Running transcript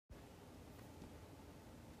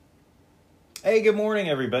Hey, good morning,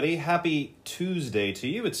 everybody. Happy Tuesday to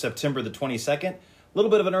you. It's September the 22nd. A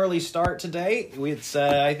little bit of an early start today. It's,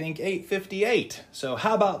 I think, 8:58. So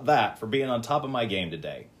how about that for being on top of my game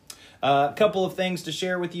today? A couple of things to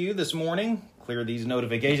share with you this morning. Clear these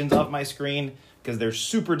notifications off my screen because they're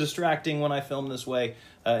super distracting when I film this way.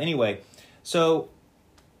 Anyway, so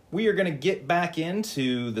we are going to get back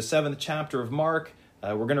into the 7th chapter of Mark.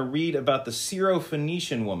 We're going to read about the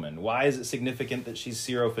Syrophoenician woman. Why is it significant that she's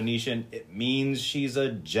Syrophoenician? It means she's a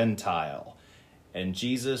Gentile. And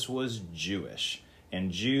Jesus was Jewish. And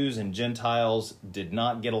Jews and Gentiles did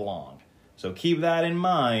not get along. So keep that in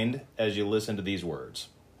mind as you listen to these words.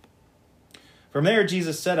 From there,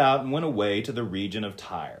 Jesus set out and went away to the region of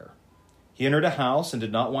Tyre. He entered a house and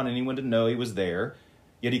did not want anyone to know he was there,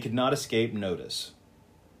 yet he could not escape notice.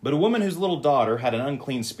 But a woman whose little daughter had an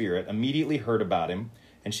unclean spirit immediately heard about him,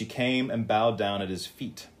 and she came and bowed down at his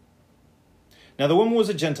feet. Now the woman was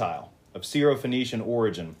a Gentile, of Syrophoenician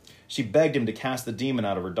origin. She begged him to cast the demon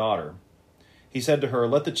out of her daughter. He said to her,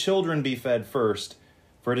 "Let the children be fed first,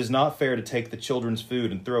 for it is not fair to take the children's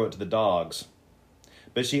food and throw it to the dogs."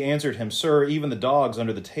 But she answered him, "Sir, even the dogs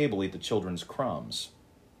under the table eat the children's crumbs."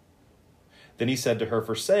 Then he said to her,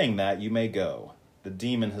 "For saying that, you may go. The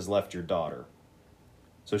demon has left your daughter."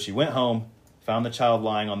 So she went home, found the child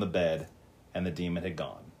lying on the bed, and the demon had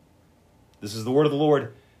gone. This is the word of the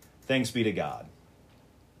Lord. Thanks be to God.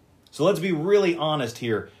 So let's be really honest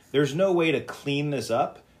here. There's no way to clean this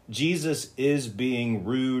up. Jesus is being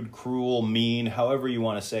rude, cruel, mean, however you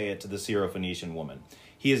want to say it, to the Syrophoenician woman.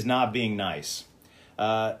 He is not being nice.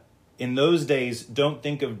 In those days, don't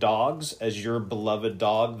think of dogs as your beloved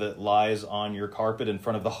dog that lies on your carpet in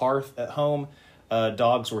front of the hearth at home.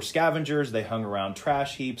 Dogs were scavengers. They hung around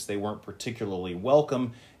trash heaps. They weren't particularly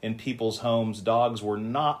welcome in people's homes. Dogs were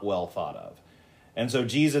not well thought of. And so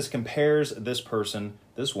Jesus compares this person,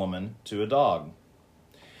 this woman, to a dog.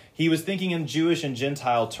 He was thinking in Jewish and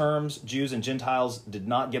Gentile terms. Jews and Gentiles did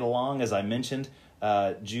not get along, as I mentioned.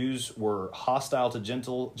 Jews were hostile to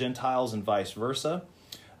Gentiles and vice versa.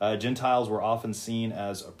 Gentiles were often seen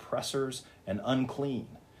as oppressors and unclean.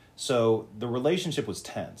 So the relationship was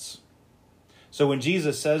tense. So when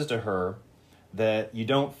Jesus says to her that you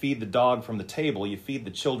don't feed the dog from the table, you feed the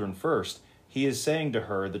children first, he is saying to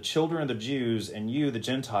her, the children are the Jews and you, the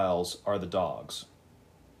Gentiles, are the dogs.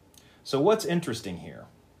 So what's interesting here?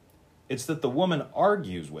 It's that the woman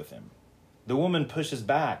argues with him. The woman pushes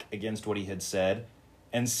back against what he had said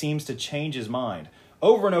and seems to change his mind.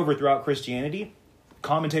 Over and over throughout Christianity,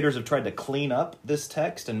 commentators have tried to clean up this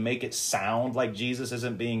text and make it sound like Jesus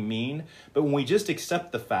isn't being mean. But when we just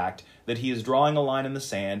accept the fact that he is drawing a line in the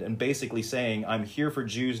sand and basically saying, I'm here for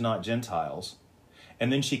Jews, not Gentiles,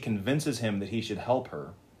 and then she convinces him that he should help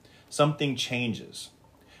her, something changes.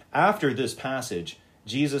 After this passage,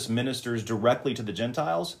 Jesus ministers directly to the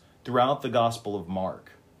Gentiles throughout the Gospel of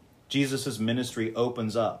Mark. Jesus' ministry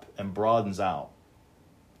opens up and broadens out.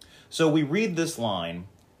 So we read this line,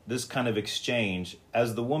 this kind of exchange,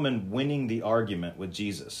 as the woman winning the argument with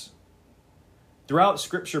Jesus. Throughout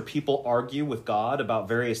Scripture, people argue with God about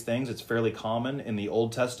various things. It's fairly common in the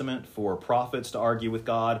Old Testament for prophets to argue with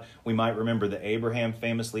God. We might remember that Abraham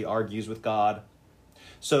famously argues with God.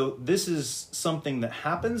 So this is something that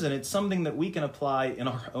happens, and it's something that we can apply in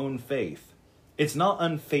our own faith. It's not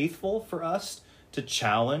unfaithful for us to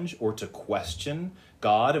challenge or to question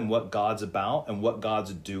God and what God's about and what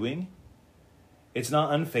God's doing. It's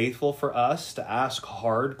not unfaithful for us to ask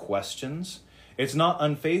hard questions. It's not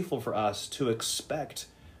unfaithful for us to expect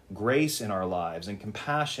grace in our lives and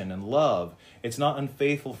compassion and love. It's not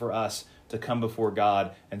unfaithful for us to come before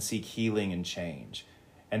God and seek healing and change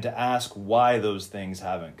and to ask why those things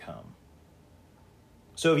haven't come.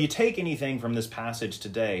 So if you take anything from this passage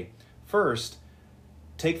today, first,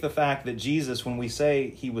 take the fact that Jesus, when we say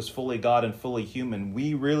he was fully God and fully human,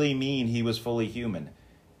 we really mean he was fully human.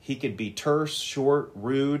 He could be terse, short,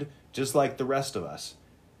 rude, just like the rest of us.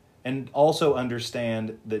 And also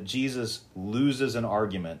understand that Jesus loses an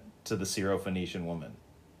argument to the Syrophoenician woman.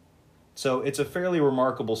 So it's a fairly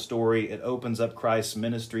remarkable story. It opens up Christ's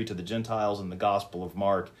ministry to the Gentiles in the Gospel of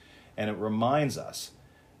Mark, and it reminds us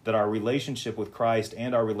that our relationship with Christ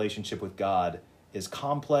and our relationship with God is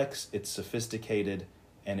complex, it's sophisticated,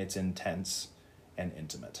 and it's intense and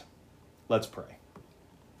intimate. Let's pray.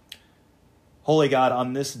 Holy God,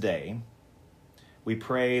 on this day, we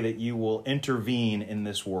pray that you will intervene in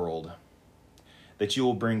this world, that you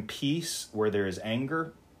will bring peace where there is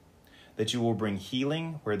anger, that you will bring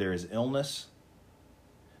healing where there is illness,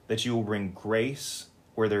 that you will bring grace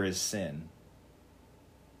where there is sin.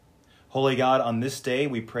 Holy God, on this day,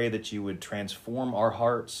 we pray that you would transform our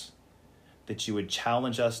hearts, that you would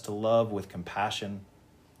challenge us to love with compassion,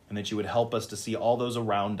 and that you would help us to see all those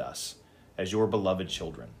around us as your beloved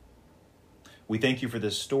children. We thank you for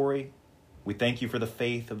this story. We thank you for the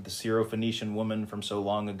faith of the Syrophoenician woman from so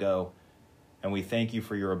long ago, and we thank you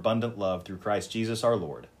for your abundant love through Christ Jesus our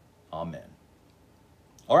Lord. Amen.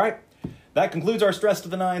 All right, that concludes our Stress to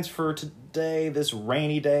the Nines for today, this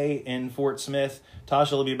rainy day in Fort Smith.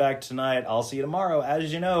 Tasha will be back tonight. I'll see you tomorrow,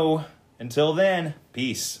 as you know. Until then,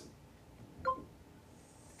 peace.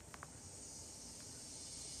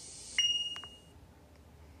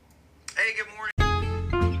 Hey, good morning.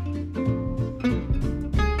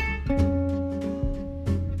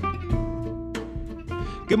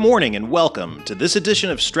 Good morning and welcome to this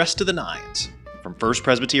edition of Stress to the Nines from First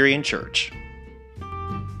Presbyterian Church.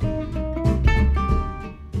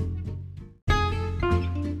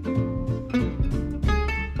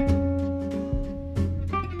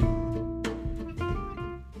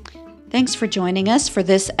 Thanks for joining us for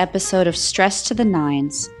this episode of Stress to the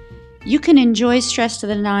Nines. You can enjoy Stress to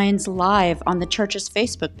the Nines live on the church's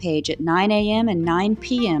Facebook page at 9 a.m. and 9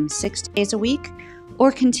 p.m. 6 days a week,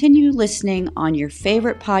 or continue listening on your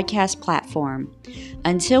favorite podcast platform.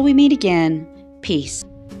 Until we meet again, peace.